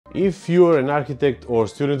If you're an architect or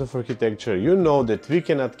student of architecture, you know that we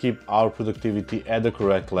cannot keep our productivity at the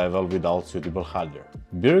correct level without suitable hardware.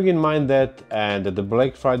 Bearing in mind that, and that the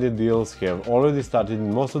Black Friday deals have already started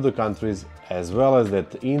in most of the countries, as well as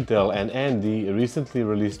that Intel and AMD recently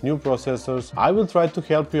released new processors, I will try to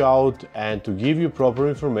help you out and to give you proper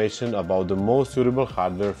information about the most suitable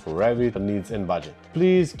hardware for Revit needs and budget.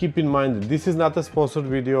 Please keep in mind that this is not a sponsored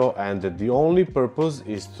video and that the only purpose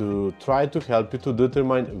is to try to help you to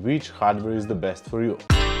determine which hardware is the best for you.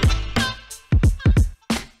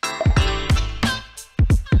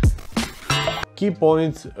 Key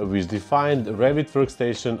points which define the Revit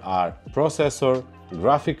workstation are processor,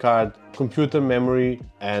 graphic card, computer memory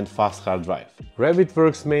and fast hard drive. Revit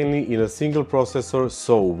works mainly in a single processor,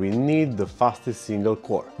 so we need the fastest single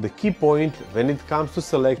core. The key point when it comes to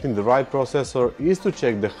selecting the right processor is to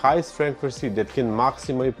check the highest frequency that can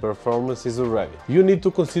maximize performances of Revit. You need to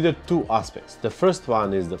consider two aspects. The first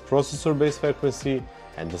one is the processor base frequency,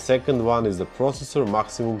 and the second one is the processor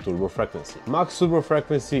maximum turbo frequency. Max turbo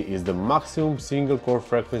frequency is the maximum single core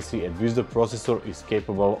frequency at which the processor is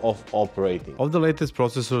capable of operating. Of the latest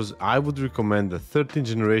processors, I would recommend the 13th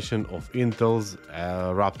generation of Intel's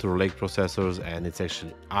Raptor Lake processors, and it's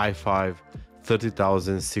actually i5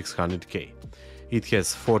 30600K. It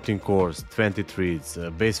has 14 cores, 20 threads,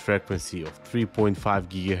 a base frequency of 3.5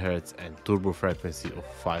 GHz and turbo frequency of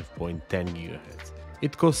 5.10 GHz.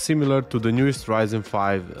 It costs similar to the newest Ryzen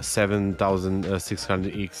 5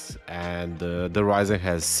 7600X, and the Ryzen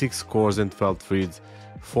has 6 cores and 12 threads,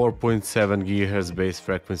 4.7 GHz base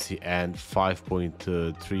frequency and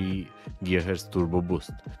 5.3 GHz turbo boost.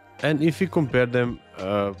 And if we compare them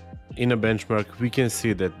in a benchmark, we can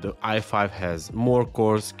see that the i5 has more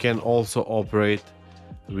cores, can also operate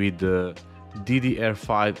with the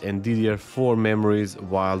DDR5 and DDR4 memories,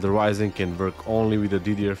 while the Ryzen can work only with the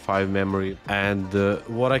DDR5 memory. And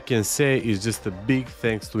what I can say is just a big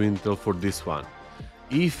thanks to Intel for this one.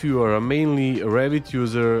 If you are a mainly Revit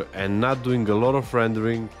user and not doing a lot of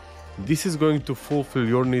rendering, this is going to fulfill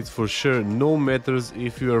your needs for sure, no matters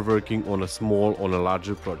if you are working on a small or a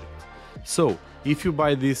larger project. So if you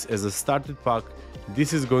buy this as a starter pack,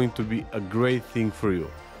 this is going to be a great thing for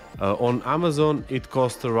you. On Amazon it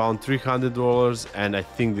costs around $300, and I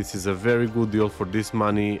think this is a very good deal for this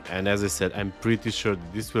money, and as I said, I'm pretty sure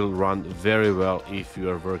that this will run very well if you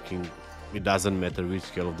are working, it doesn't matter which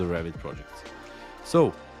scale of the Revit projects.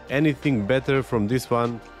 So anything better from this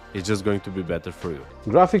one is just going to be better for you.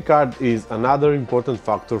 Graphic card is another important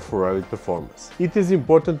factor for Revit performance. It is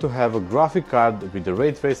important to have a graphic card with the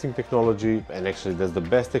ray tracing technology, and actually that's the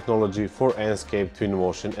best technology for Enscape,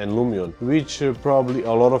 Twinmotion and Lumion, which probably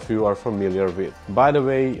a lot of you are familiar with. By the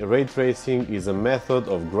way, ray tracing is a method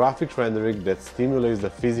of graphic rendering that stimulates the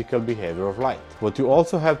physical behavior of light. What you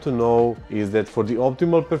also have to know is that for the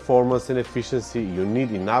optimal performance and efficiency, you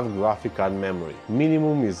need enough graphic card memory.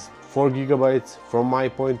 Minimum is 4 GB. From my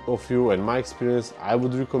point of view and my experience, I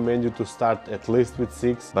would recommend you to start at least with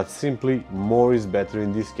 6, but simply more is better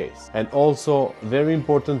in this case. And also, very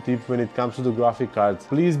important tip when it comes to the graphic cards,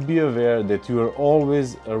 please be aware that you are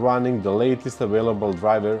always running the latest available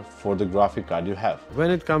driver for the graphic card you have. When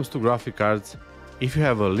it comes to graphic cards, if you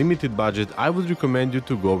have a limited budget, I would recommend you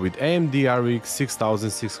to go with AMD RX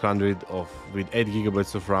 6600 with 8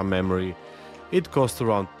 GB of RAM memory. It costs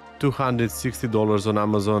around $260 on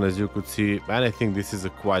Amazon, as you could see, and I think this is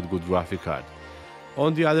a quite good graphic card.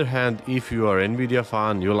 On the other hand, if you are Nvidia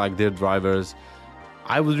fan, you like their drivers,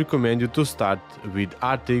 I would recommend you to start with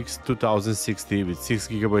RTX 2060 with 6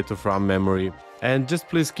 GB of RAM memory. And just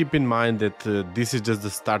please keep in mind that this is just the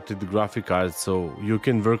started graphic card, so you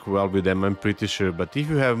can work well with them, I'm pretty sure. But if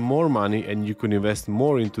you have more money and you can invest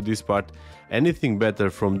more into this part, anything better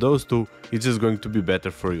from those two is just going to be better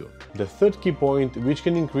for you. The third key point which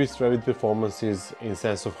can increase Revit performances in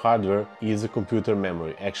sense of hardware is a computer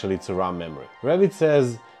memory. Actually, it's a RAM memory. Revit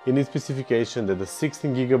says in its specification that the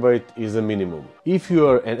 16 GB is a minimum. If you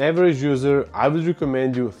are an average user, I would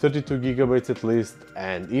recommend you 32 GB at least,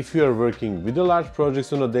 and if you are working with the large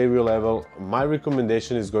projects on a daily level, my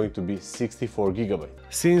recommendation is going to be 64 GB.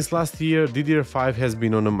 Since last year, DDR5 has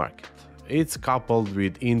been on the market. It's coupled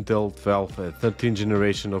with Intel 12 and 13th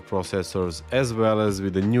generation of processors, as well as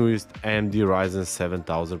with the newest AMD Ryzen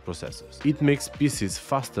 7000 processors. It makes PCs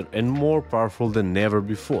faster and more powerful than ever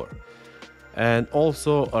before. And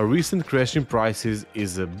also, a recent crash in prices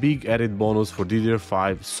is a big added bonus for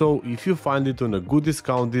DDR5, so if you find it on a good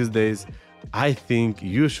discount these days, I think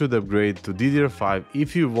you should upgrade to DDR5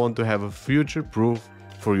 if you want to have a future-proof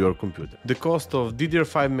for your computer. The cost of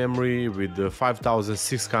DDR5 memory with the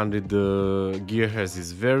 5600 GHz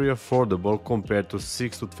is very affordable compared to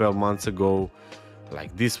 6 to 12 months ago.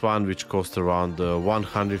 like this one, which costs around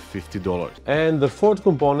 $150. And the fourth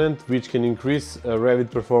component which can increase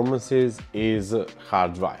Revit performances is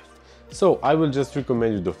hard drive. So I will just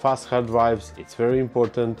recommend you the fast hard drives, it's very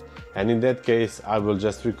important, and in that case I will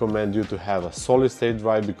just recommend you to have a solid state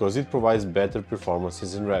drive because it provides better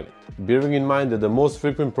performances in Revit. Bearing in mind that the most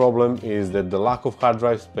frequent problem is that the lack of hard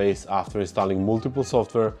drive space after installing multiple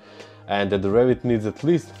software, and that the Revit needs at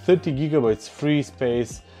least 30 gigabytes free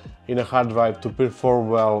space in a hard drive to perform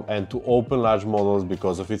well and to open large models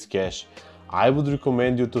because of its cache. I would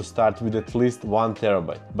recommend you to start with at least 1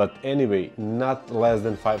 terabyte, but anyway, not less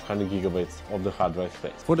than 500 gigabytes of the hard drive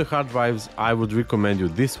space. For the hard drives, I would recommend you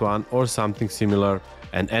this one or something similar,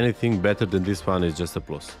 and anything better than this one is just a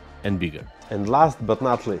plus, and bigger. And last but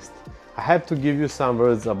not least, I have to give you some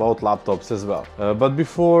words about laptops as well. But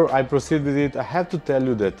before I proceed with it, I have to tell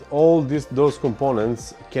you that all those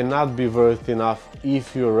components cannot be worth enough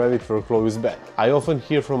if your Revit workflow is bad. I often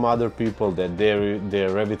hear from other people that their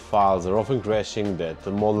Revit files are often crashing, that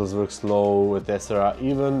the models work slow, etc.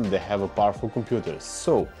 Even they have a powerful computer.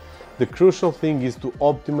 So the crucial thing is to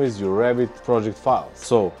optimize your Revit project files.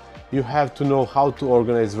 So you have to know how to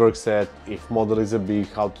organize work set, if model is a big,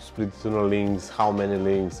 how to split it into links, how many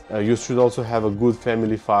links. You should also have a good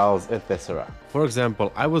family files, etc. For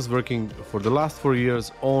example, I was working for the last 4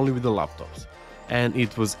 years only with the laptops, and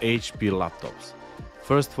it was HP laptops.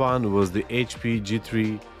 First one was the HP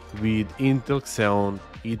G3 with Intel Xeon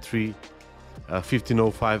E3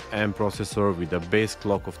 1505M processor with a base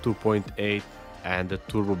clock of 2.8 and a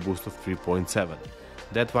turbo boost of 3.7.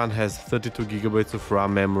 That one has 32 gigabytes of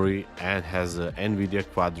RAM memory and has a NVIDIA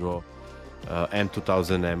Quadro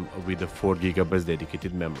M2000M with a 4 gigabytes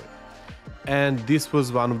dedicated memory. And this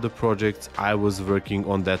was one of the projects I was working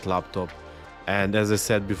on that laptop. And as I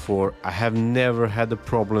said before, I have never had the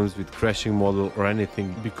problems with crashing model or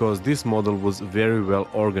anything because this model was very well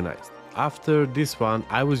organized. After this one,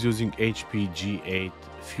 I was using HP G8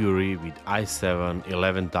 Fury with i7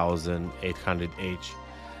 11800H.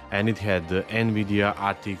 And it had the NVIDIA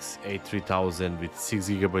RTX 3000 with 6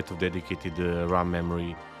 GB of dedicated RAM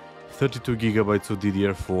memory, 32 GB of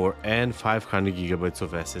DDR4 and 500 GB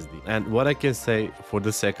of SSD. And what I can say for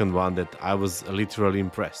the second one, that I was literally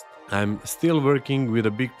impressed. I'm still working with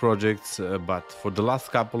the big projects, but for the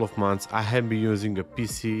last couple of months I have been using a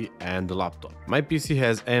PC and a laptop. My PC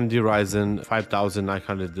has AMD Ryzen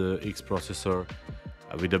 5900X processor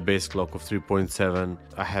with a base clock of 3.7.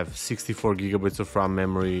 I have 64 gigabytes of RAM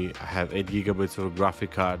memory, I have 8 gigabytes of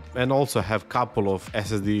graphic card, and also have couple of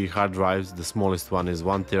SSD hard drives. The smallest one is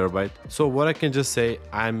 1 terabyte. So what I can just say,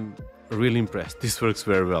 I'm really impressed. This works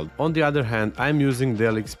very well. On the other hand, I'm using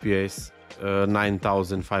Dell XPS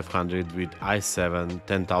 9500 with i7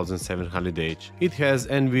 10700H. It has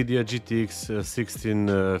NVIDIA GTX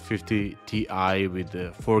 1650 Ti with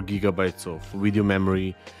 4 gigabytes of video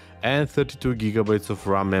memory and 32 gigabytes of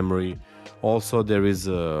RAM memory. Also there is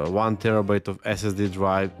 1 terabyte of SSD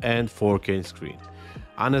drive and 4K screen.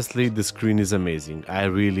 Honestly, the screen is amazing. I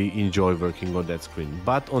really enjoy working on that screen.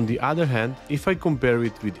 But on the other hand, if I compare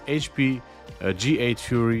it with HP G8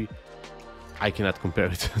 Fury, I cannot compare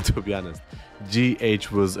it to be honest.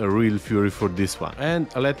 G8 was a real fury for this one. And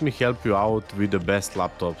let me help you out with the best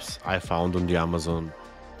laptops I found on the Amazon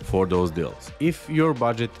for those deals. If your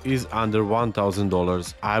budget is under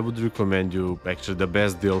 $1,000, I would recommend you, actually the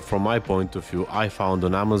best deal from my point of view I found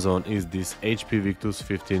on Amazon is this HP Victus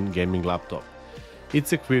 15 gaming laptop.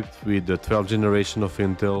 It's equipped with the 12th generation of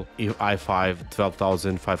Intel i5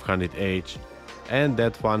 12500H, and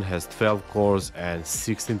that one has 12 cores and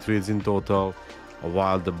 16 threads in total,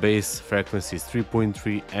 while the base frequency is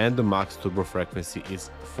 3.3 and the max turbo frequency is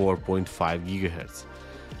 4.5 GHz.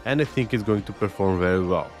 And I think it's going to perform very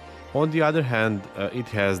well. On the other hand, it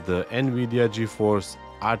has the NVIDIA GeForce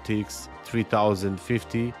RTX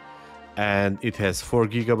 3050 and it has 4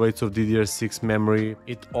 GB of DDR6 memory.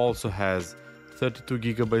 It also has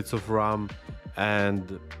 32 GB of RAM,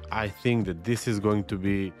 and I think that this is going to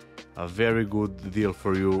be a very good deal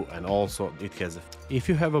for you. And also it has if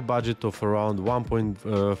you have a budget of around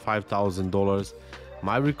 $1.5 thousand,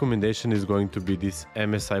 my recommendation is going to be this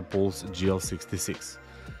MSI Pulse GL66.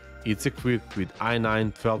 It's equipped with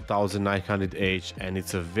i9 12900H and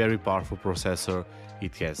it's a very powerful processor.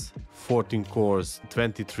 It has 14 cores,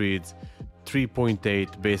 20 threads,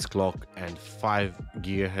 3.8 base clock and 5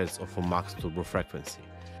 GHz of a max turbo frequency.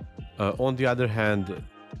 On the other hand,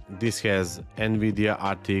 this has NVIDIA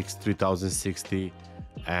RTX 3060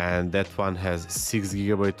 and that one has 6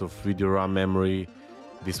 GB of video RAM memory.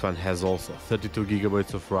 This one has also 32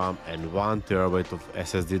 GB of RAM and 1 TB of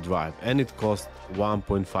SSD drive, and it costs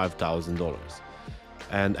 $1.5 thousand.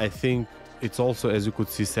 And I think it's also, as you could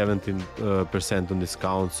see, 17% on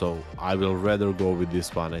discount, so I will rather go with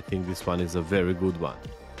this one. I think this one is a very good one.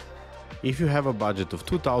 If you have a budget of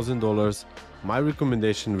 $2,000, my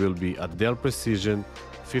recommendation will be a Dell Precision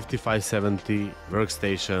 5570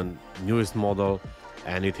 workstation, newest model,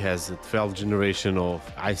 and it has a 12th generation of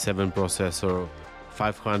i7 processor,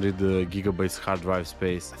 500 gigabytes hard drive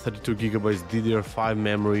space, 32 gigabytes DDR5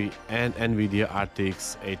 memory, and NVIDIA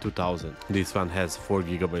RTX 8000. This one has 4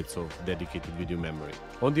 gigabytes of dedicated video memory.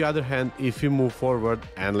 On the other hand, if you move forward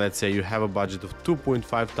and let's say you have a budget of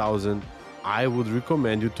 $2,500, I would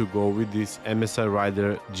recommend you to go with this MSI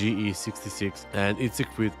Rider GE66, and it's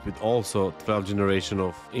equipped with also 12th generation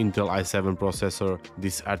of Intel i7 processor,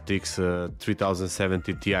 this RTX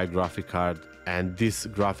 3070 Ti graphic card, and this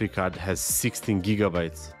graphic card has 16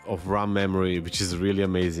 gigabytes of RAM memory, which is really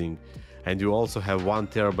amazing. And you also have 1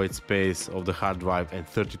 terabyte space of the hard drive and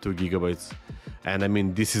 32 gigabytes. And I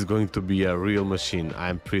mean, this is going to be a real machine,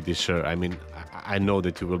 I'm pretty sure. I mean, I know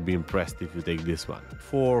that you will be impressed if you take this one.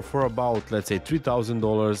 For about, let's say,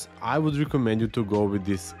 $3,000, I would recommend you to go with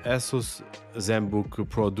this Asus ZenBook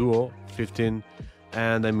Pro Duo 15.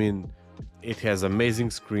 And I mean, it has amazing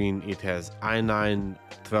screen, it has i9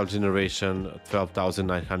 12th generation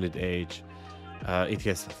 12900H. It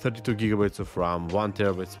has 32 gigabytes of RAM, 1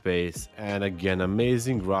 terabyte space, and again,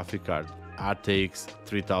 amazing graphic card, RTX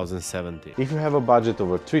 3070. If you have a budget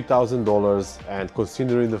over $3,000, and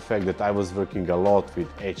considering the fact that I was working a lot with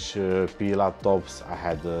HP laptops, I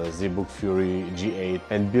had the ZBook Fury G8,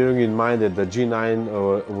 and bearing in mind that the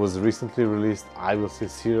G9 was recently released, I will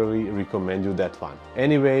sincerely recommend you that one.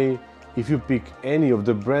 Anyway, if you pick any of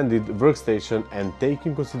the branded workstation and take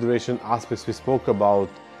in consideration aspects we spoke about,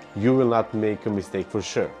 you will not make a mistake for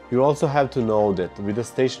sure. You also have to know that with the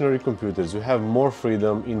stationary computers you have more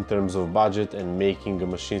freedom in terms of budget and making a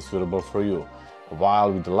machine suitable for you,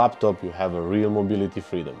 while with the laptop you have a real mobility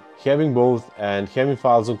freedom. Having both and having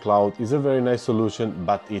files on cloud is a very nice solution,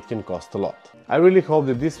 but it can cost a lot. I really hope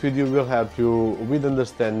that this video will help you with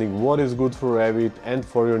understanding what is good for Revit and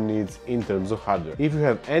for your needs in terms of hardware. If you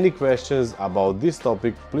have any questions about this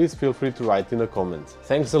topic, please feel free to write in the comments.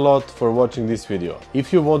 Thanks a lot for watching this video.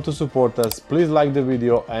 If you want to support us, please like the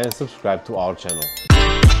video and subscribe to our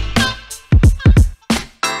channel.